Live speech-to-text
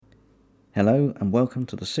Hello and welcome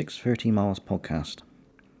to the 630 Miles podcast.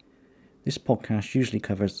 This podcast usually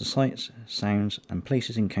covers the sights, sounds and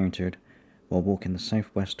places encountered while walking the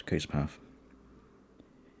southwest coast path.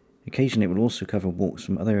 Occasionally it will also cover walks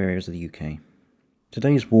from other areas of the UK.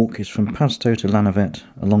 Today's walk is from Padstow to Lanavet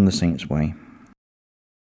along the Saints Way.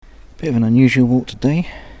 Bit of an unusual walk today.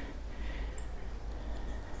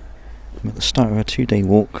 I'm at the start of a 2-day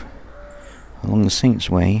walk along the Saints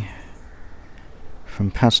Way from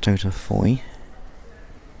Padstow to Foy.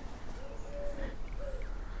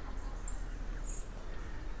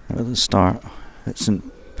 At the start at St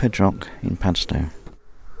Pedrock in Padstow.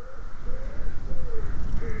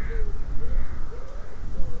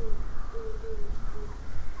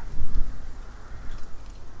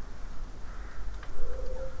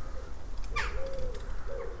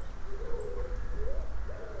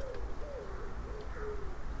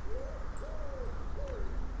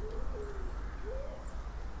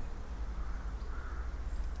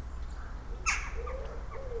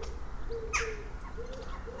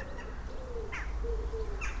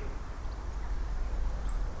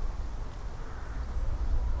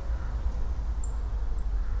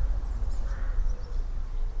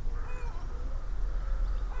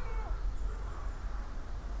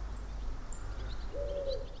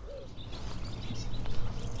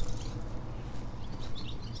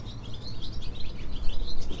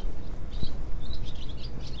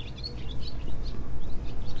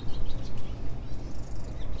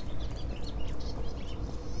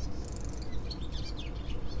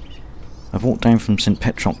 I've walked down from St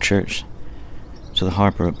Petrock Church to the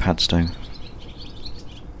harbour at Padstow.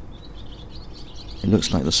 It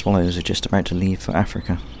looks like the swallows are just about to leave for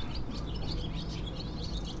Africa.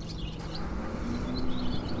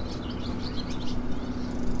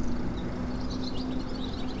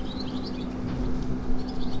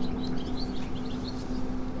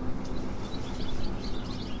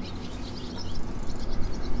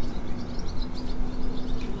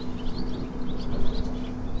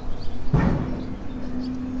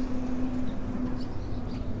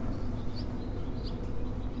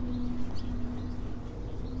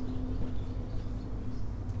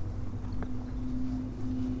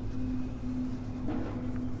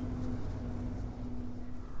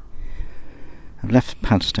 I've left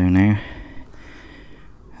Padstow now.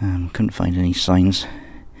 Couldn't find any signs.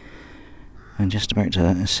 I'm just about to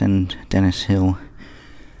ascend Dennis Hill,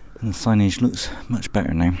 and the signage looks much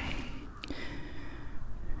better now.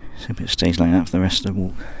 So hope it stays like that for the rest of the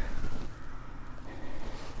walk.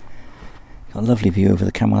 Got a lovely view over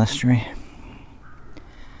the Camel Estuary.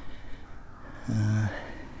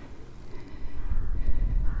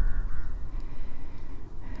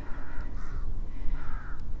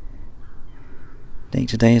 Date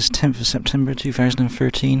today is 10th of September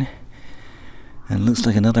 2013 and looks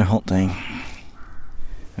like another hot day.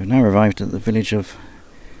 I've now arrived at the village of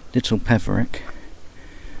Little Peverick.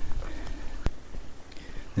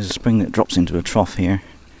 There's a spring that drops into a trough here.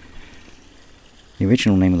 The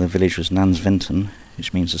original name of the village was Nansventon,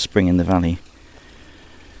 which means a spring in the valley.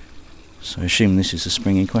 So I assume this is the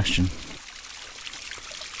spring in question.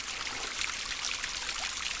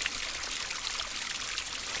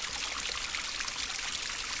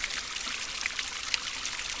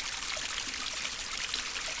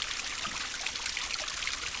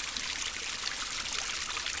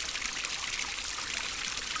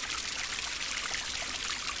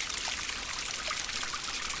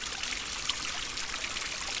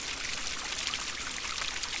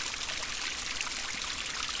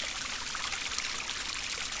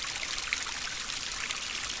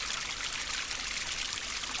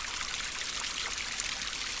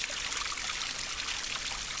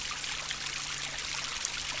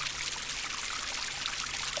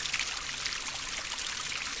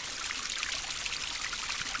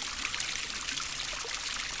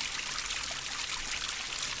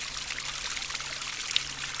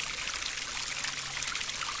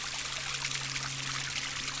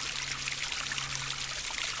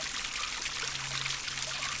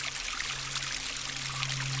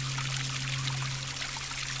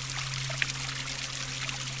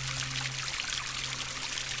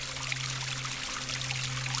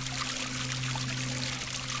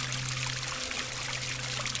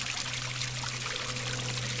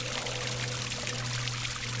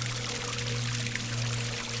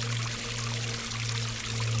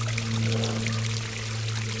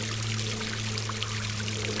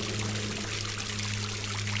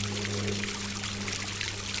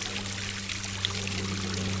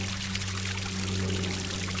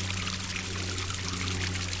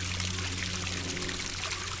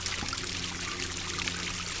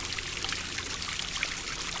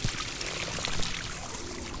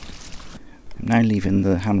 I'm now leaving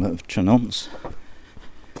the hamlet of Trinance.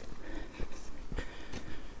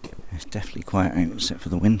 It's definitely quiet out except for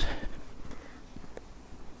the wind.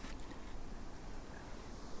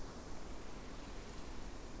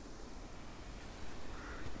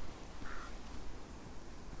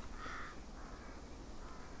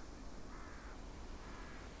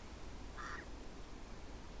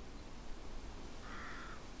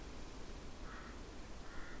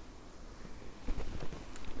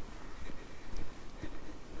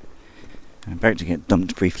 I'm about to get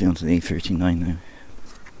dumped briefly onto the A39 now.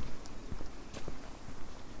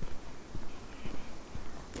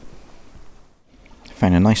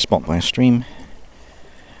 Found a nice spot by a stream,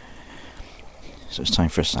 so it's time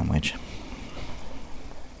for a sandwich.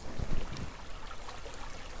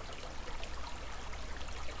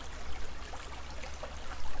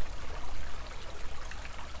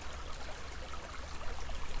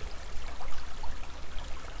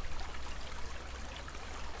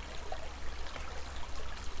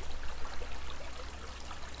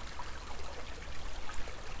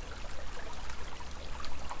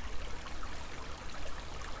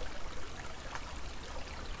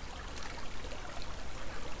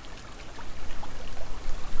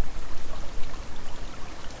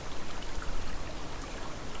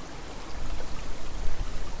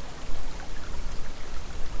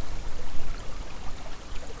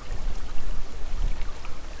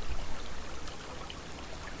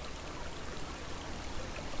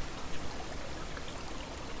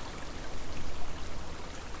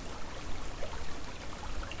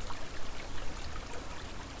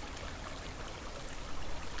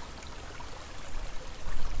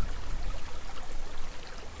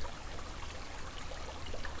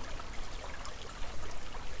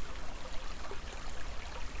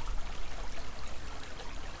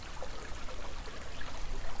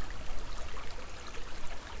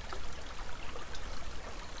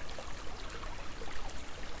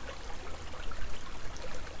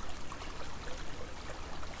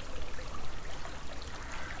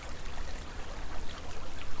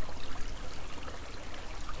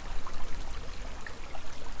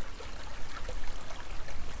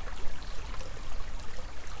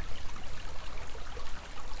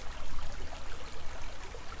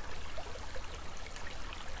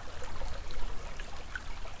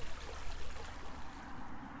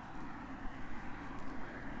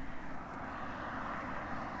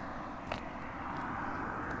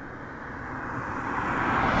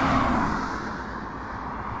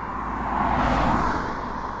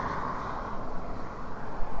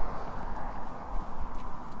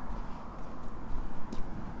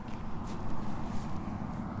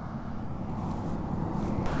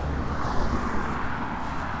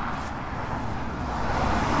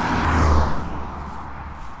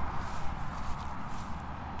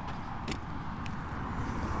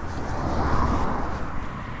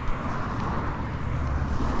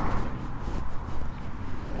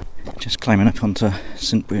 Just climbing up onto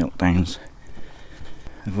St Breoch Downs.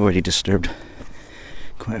 I've already disturbed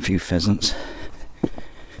quite a few pheasants,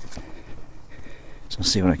 so I'll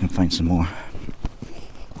see what I can find some more.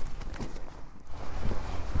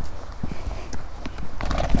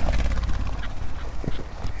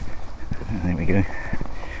 There we go.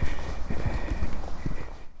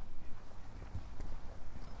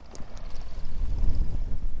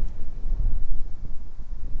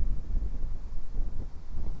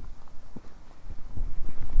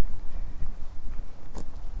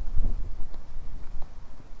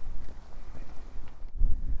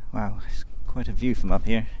 Wow, it's quite a view from up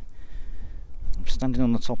here. I'm standing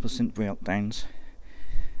on the top of St Breoch Downs,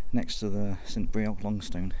 next to the St Breoch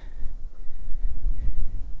Longstone.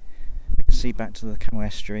 I can see back to the Camel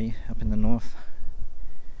Estuary up in the north,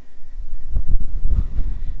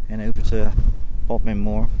 and over to Bodmin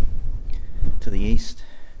Moor to the east,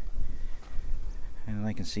 and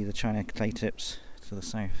I can see the China clay tips to the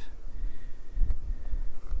south.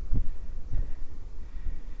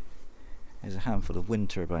 There's a handful of wind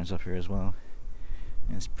turbines up here as well,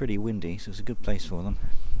 and it's pretty windy, so it's a good place for them.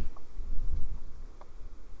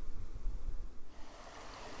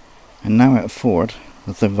 And now at a ford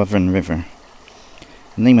of the Ruthern River.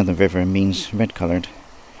 The name of the river means red coloured,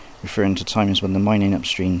 referring to times when the mining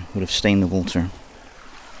upstream would have stained the water.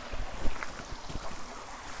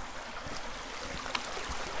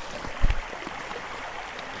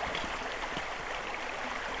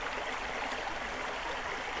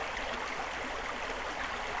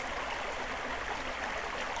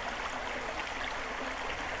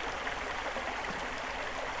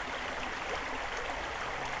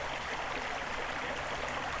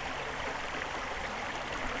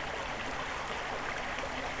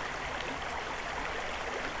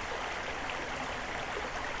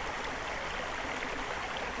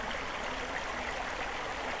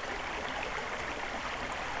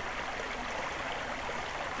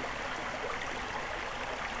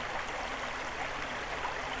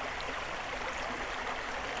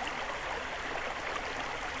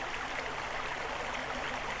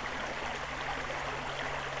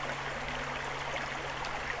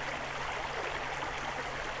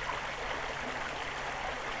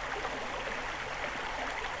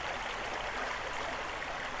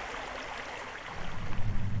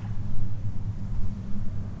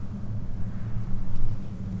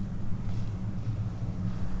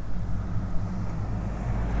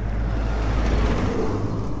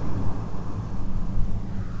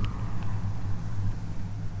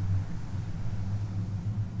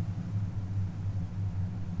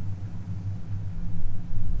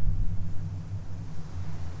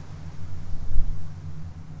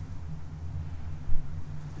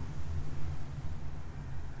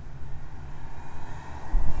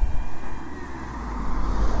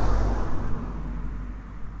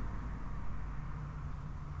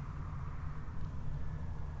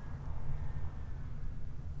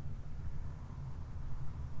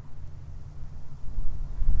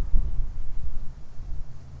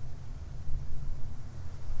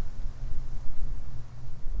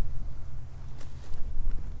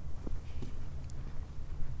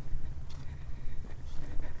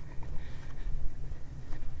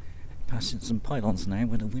 passing some pylons now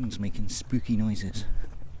where the wind's making spooky noises.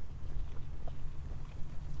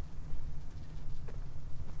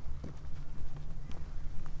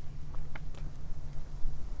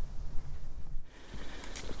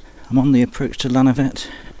 I'm on the approach to Lanavet,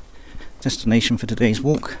 destination for today's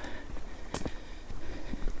walk.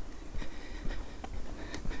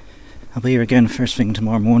 I'll be here again first thing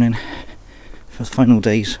tomorrow morning for the final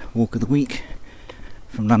day's walk of the week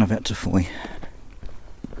from Lanavet to Foy.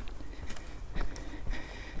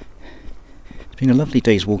 It's been a lovely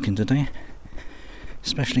day's walking today,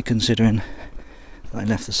 especially considering that I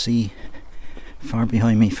left the sea far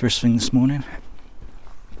behind me first thing this morning.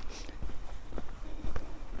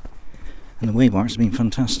 And the wave arcs have been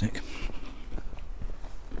fantastic.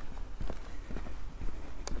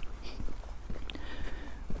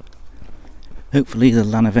 Hopefully the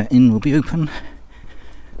Lanavet Inn will be open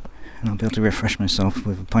and I'll be able to refresh myself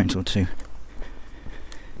with a pint or two.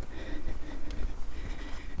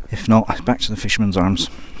 If not, back to the Fisherman's Arms.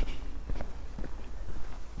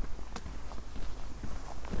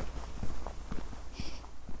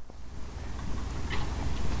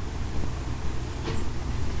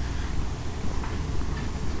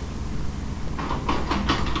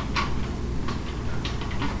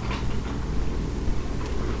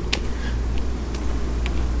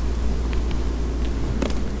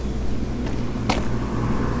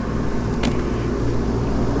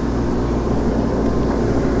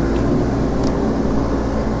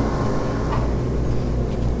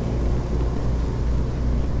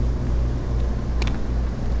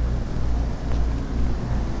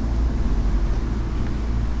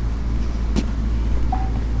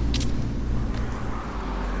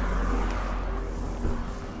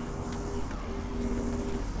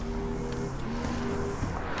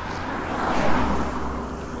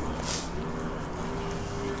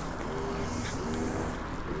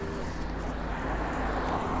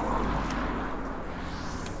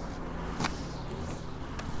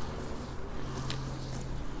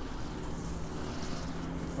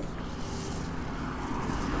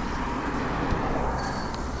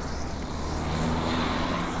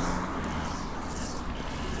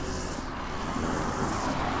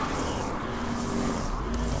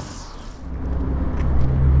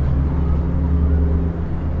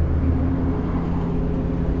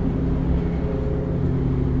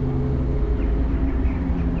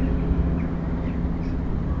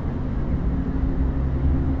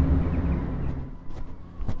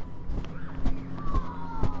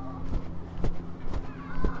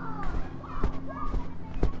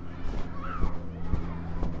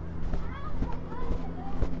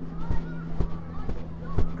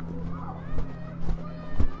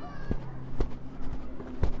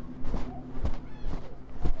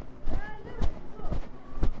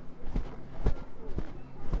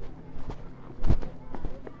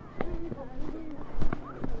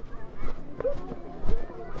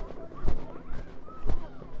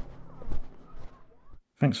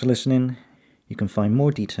 Thanks for listening. You can find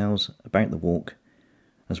more details about the walk,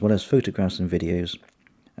 as well as photographs and videos,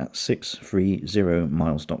 at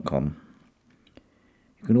 630miles.com.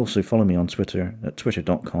 You can also follow me on Twitter at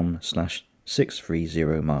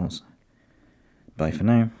twitter.com/630miles. Bye for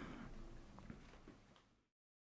now.